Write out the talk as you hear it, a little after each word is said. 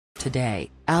Today,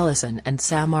 Alison and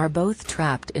Sam are both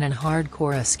trapped in an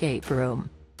hardcore escape room.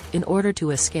 In order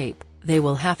to escape, they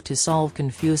will have to solve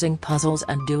confusing puzzles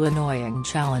and do annoying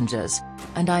challenges.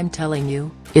 And I'm telling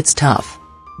you, it's tough.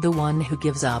 The one who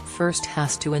gives up first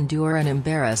has to endure an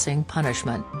embarrassing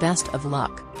punishment. Best of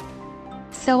luck.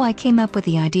 So I came up with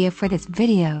the idea for this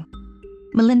video.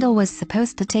 Melinda was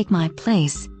supposed to take my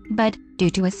place, but, due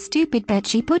to a stupid bet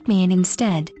she put me in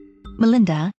instead.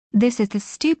 Melinda, this is the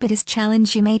stupidest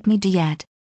challenge you made me do yet.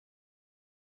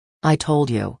 I told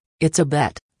you, it's a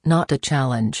bet, not a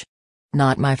challenge.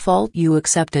 Not my fault you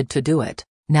accepted to do it.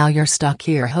 Now you're stuck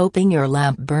here hoping your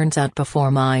lamp burns out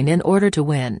before mine in order to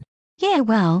win. Yeah,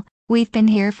 well, we've been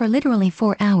here for literally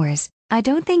 4 hours. I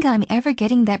don't think I'm ever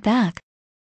getting that back.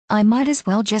 I might as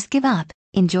well just give up.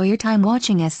 Enjoy your time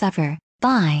watching us suffer.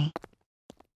 Bye.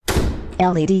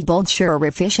 LED bulbs sure are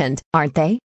efficient, aren't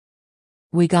they?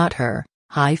 We got her.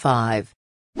 High five.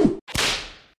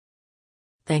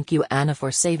 Thank you, Anna,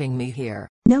 for saving me here.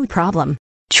 No problem.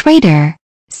 Traitor.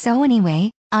 So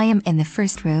anyway, I am in the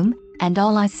first room, and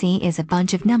all I see is a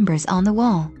bunch of numbers on the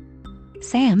wall.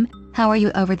 Sam, how are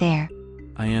you over there?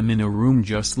 I am in a room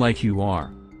just like you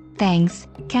are. Thanks,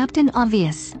 Captain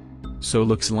Obvious. So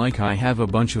looks like I have a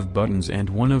bunch of buttons and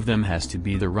one of them has to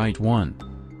be the right one.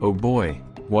 Oh boy,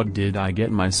 what did I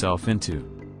get myself into?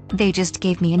 They just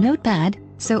gave me a notepad,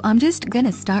 so I'm just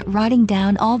gonna start writing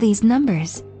down all these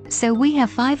numbers. So we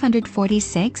have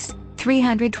 546,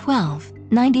 312,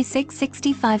 96,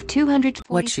 65, 243.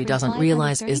 What she doesn't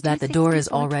realize is that the door is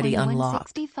already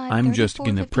unlocked. I'm just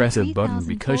gonna press a button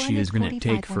because she is gonna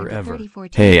take forever.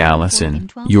 Hey Alison,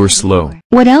 you're slow.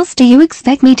 What else do you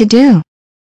expect me to do?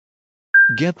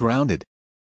 Get grounded.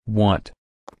 What?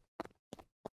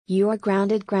 You are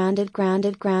grounded, grounded,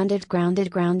 grounded, grounded, grounded,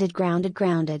 grounded, grounded,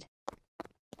 grounded.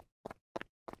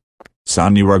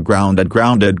 Son, you are grounded,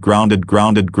 grounded, grounded,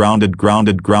 grounded, grounded,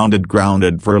 grounded, grounded,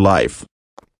 grounded for life.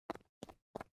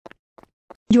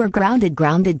 You're grounded,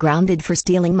 grounded, grounded for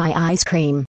stealing my ice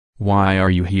cream. Why are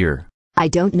you here? I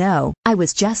don't know, I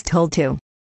was just told to.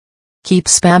 Keep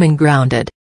spamming grounded.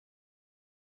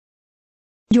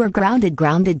 You're grounded,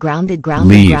 grounded, grounded,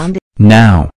 grounded, Leave, grounded.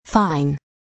 now. Fine.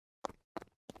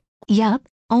 Yup,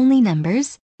 only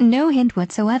numbers, no hint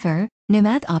whatsoever, no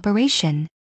math operation.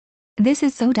 This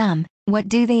is so dumb. What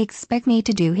do they expect me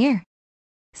to do here?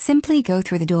 Simply go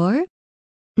through the door?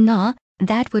 Nah,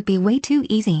 that would be way too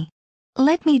easy.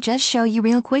 Let me just show you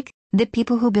real quick. The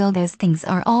people who build those things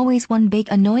are always one big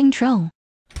annoying troll.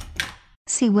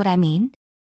 See what I mean?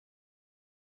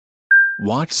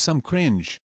 Watch some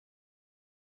cringe.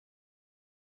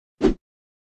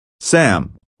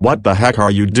 Sam, what the heck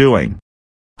are you doing?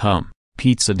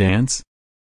 Pizza dance?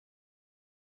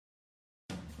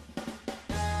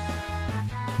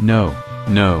 No,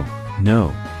 no,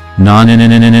 no.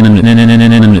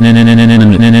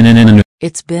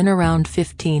 It's been around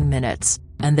 15 minutes,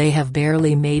 and they have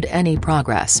barely made any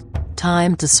progress.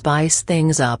 Time to spice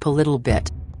things up a little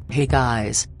bit. Hey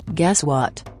guys, guess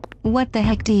what? What the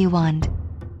heck do you want?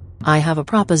 I have a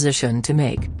proposition to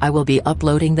make. I will be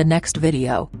uploading the next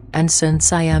video, and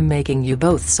since I am making you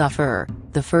both suffer,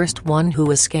 the first one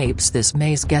who escapes this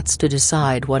maze gets to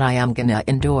decide what I am gonna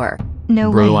endure.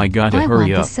 No Bro, way. I gotta hurry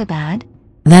want up. this so bad.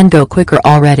 Then go quicker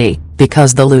already,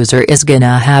 because the loser is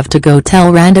gonna have to go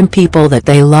tell random people that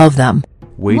they love them.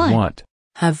 Wait, What? what?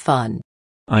 Have fun.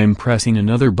 I'm pressing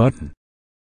another button.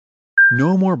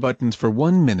 No more buttons for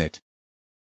 1 minute.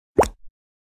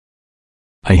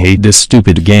 I hate this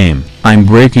stupid game. I'm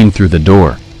breaking through the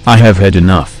door. I have had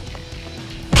enough.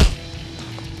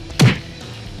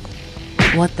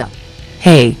 What the?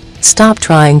 Hey, stop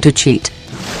trying to cheat.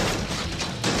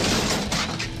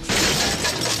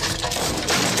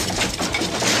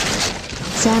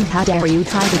 Sam, how dare you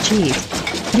try to cheat?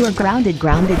 You're grounded,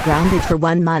 grounded, grounded for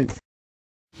 1 month.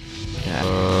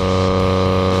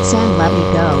 Sam, let me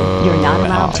go. You're not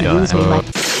allowed to use me like...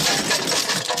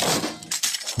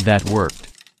 That worked.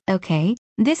 Okay,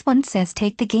 this one says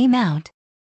take the game out.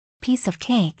 Piece of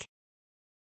cake.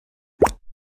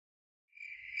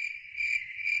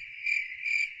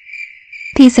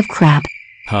 Piece of crap.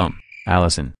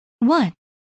 Alison. What?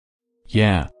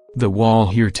 Yeah, the wall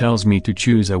here tells me to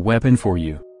choose a weapon for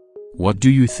you. What do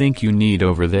you think you need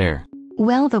over there?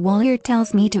 Well, the wall here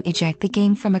tells me to eject the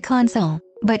game from a console,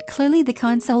 but clearly the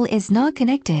console is not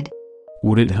connected.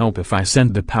 Would it help if I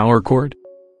sent the power cord?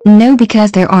 No,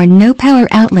 because there are no power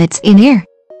outlets in here.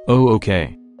 Oh,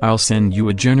 okay. I'll send you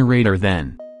a generator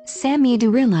then. Sam, you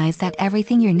do realize that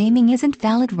everything you're naming isn't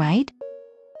valid, right?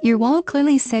 Your wall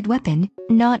clearly said weapon,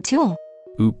 not tool.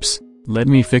 Oops, let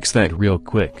me fix that real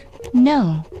quick.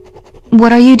 No.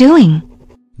 What are you doing?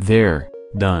 There,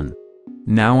 Done.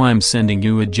 Now I'm sending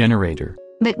you a generator.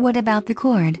 But what about the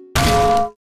cord?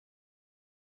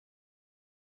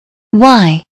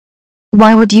 Why?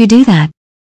 Why would you do that?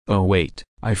 Oh wait,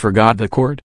 I forgot the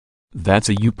cord? That's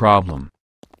a you problem.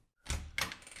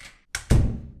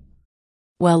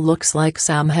 Well, looks like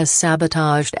Sam has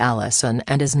sabotaged Alison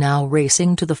and is now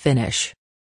racing to the finish.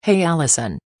 Hey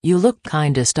Alison, you look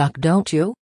kinda stuck, don't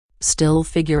you? Still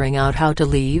figuring out how to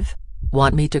leave?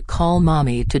 Want me to call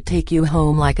mommy to take you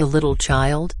home like a little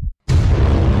child?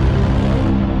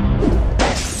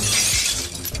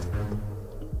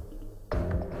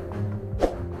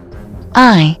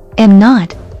 I am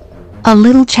not a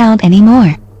little child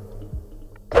anymore.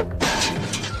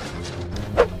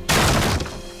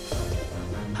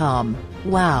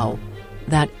 Wow.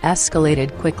 That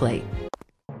escalated quickly.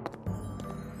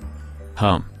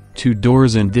 2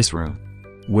 doors in this room.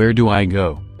 Where do I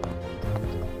go?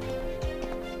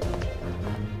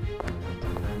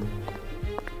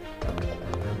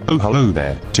 Oh, hello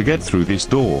there. To get through this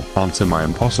door, answer my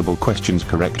impossible questions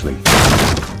correctly.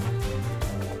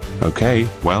 Okay,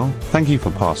 well, thank you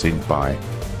for passing by.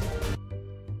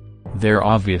 They're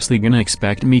obviously gonna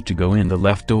expect me to go in the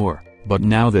left door, but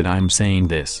now that I'm saying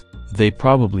this, they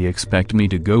probably expect me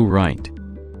to go right.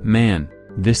 Man,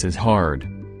 this is hard.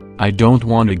 I don't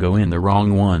want to go in the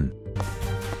wrong one.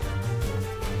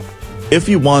 If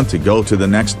you want to go to the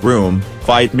next room,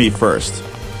 fight me first.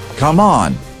 Come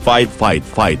on, fight.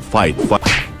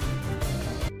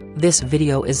 This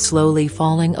video is slowly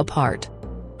falling apart.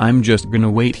 I'm just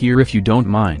gonna wait here if you don't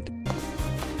mind.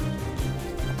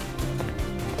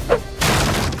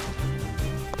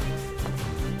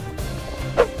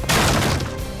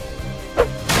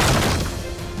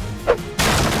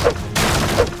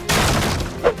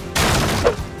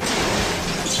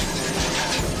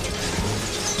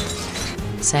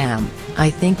 Sam, I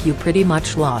think you pretty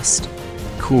much lost.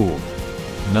 Cool.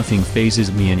 Nothing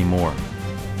phases me anymore.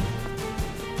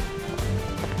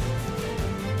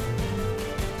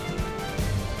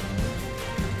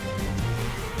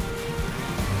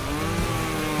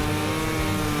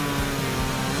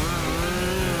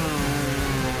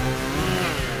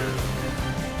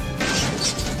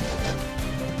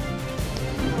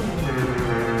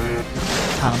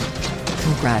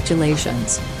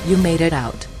 Congratulations, you made it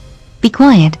out. Be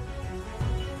quiet.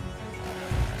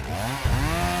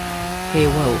 Hey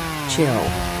whoa, chill.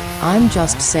 I'm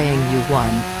just saying you won.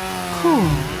 Cool,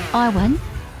 I won.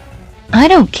 I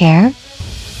don't care.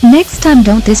 Next time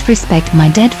don't disrespect my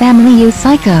dead family, you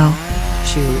psycho.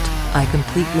 Shoot, I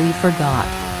completely forgot.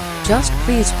 Just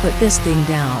please put this thing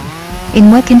down.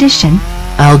 In what condition?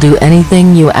 I'll do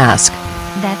anything you ask.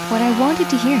 That's what I wanted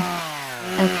to hear.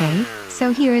 Okay,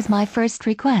 so here is my first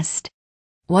request.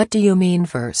 What do you mean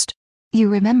first? You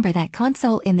remember that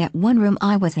console in that one room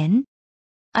I was in?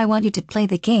 I want you to play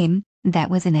the game that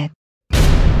was in it.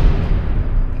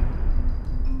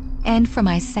 And for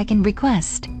my second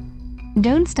request,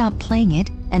 don't stop playing it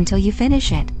until you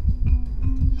finish it.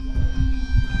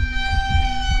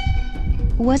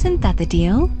 Wasn't that the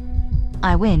deal?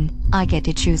 I win, I get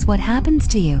to choose what happens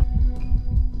to you.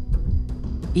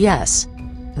 Yes.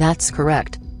 That's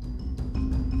correct.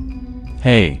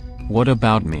 Hey, what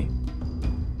about me?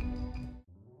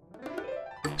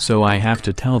 So I have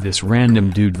to tell this random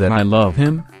dude that I love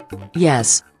him?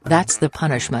 Yes, that's the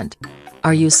punishment.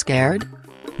 Are you scared?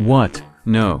 What?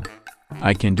 No.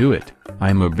 I can do it.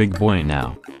 I'm a big boy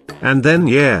now. And then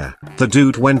yeah, the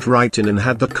dude went right in and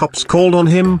had the cops called on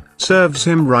him, serves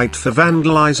him right for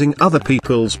vandalizing other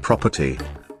people's property.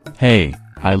 Hey,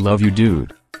 I love you,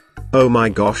 dude. Oh my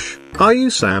gosh, are you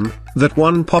Sam, that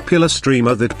one popular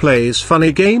streamer that plays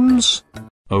funny games?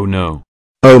 Oh no.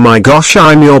 Oh my gosh,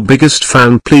 I'm your biggest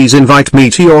fan. Please invite me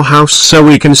to your house so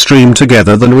we can stream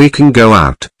together, then we can go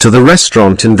out to the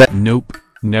restaurant and then— Nope,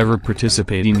 never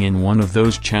participating in one of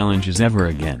those challenges ever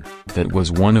again. That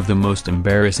was one of the most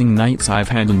embarrassing nights I've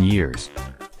had in years.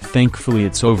 Thankfully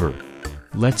it's over.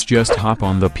 Let's just hop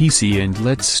on the PC and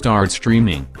let's start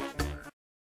streaming.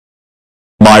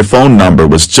 My phone number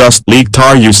was just leaked.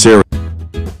 Are you serious?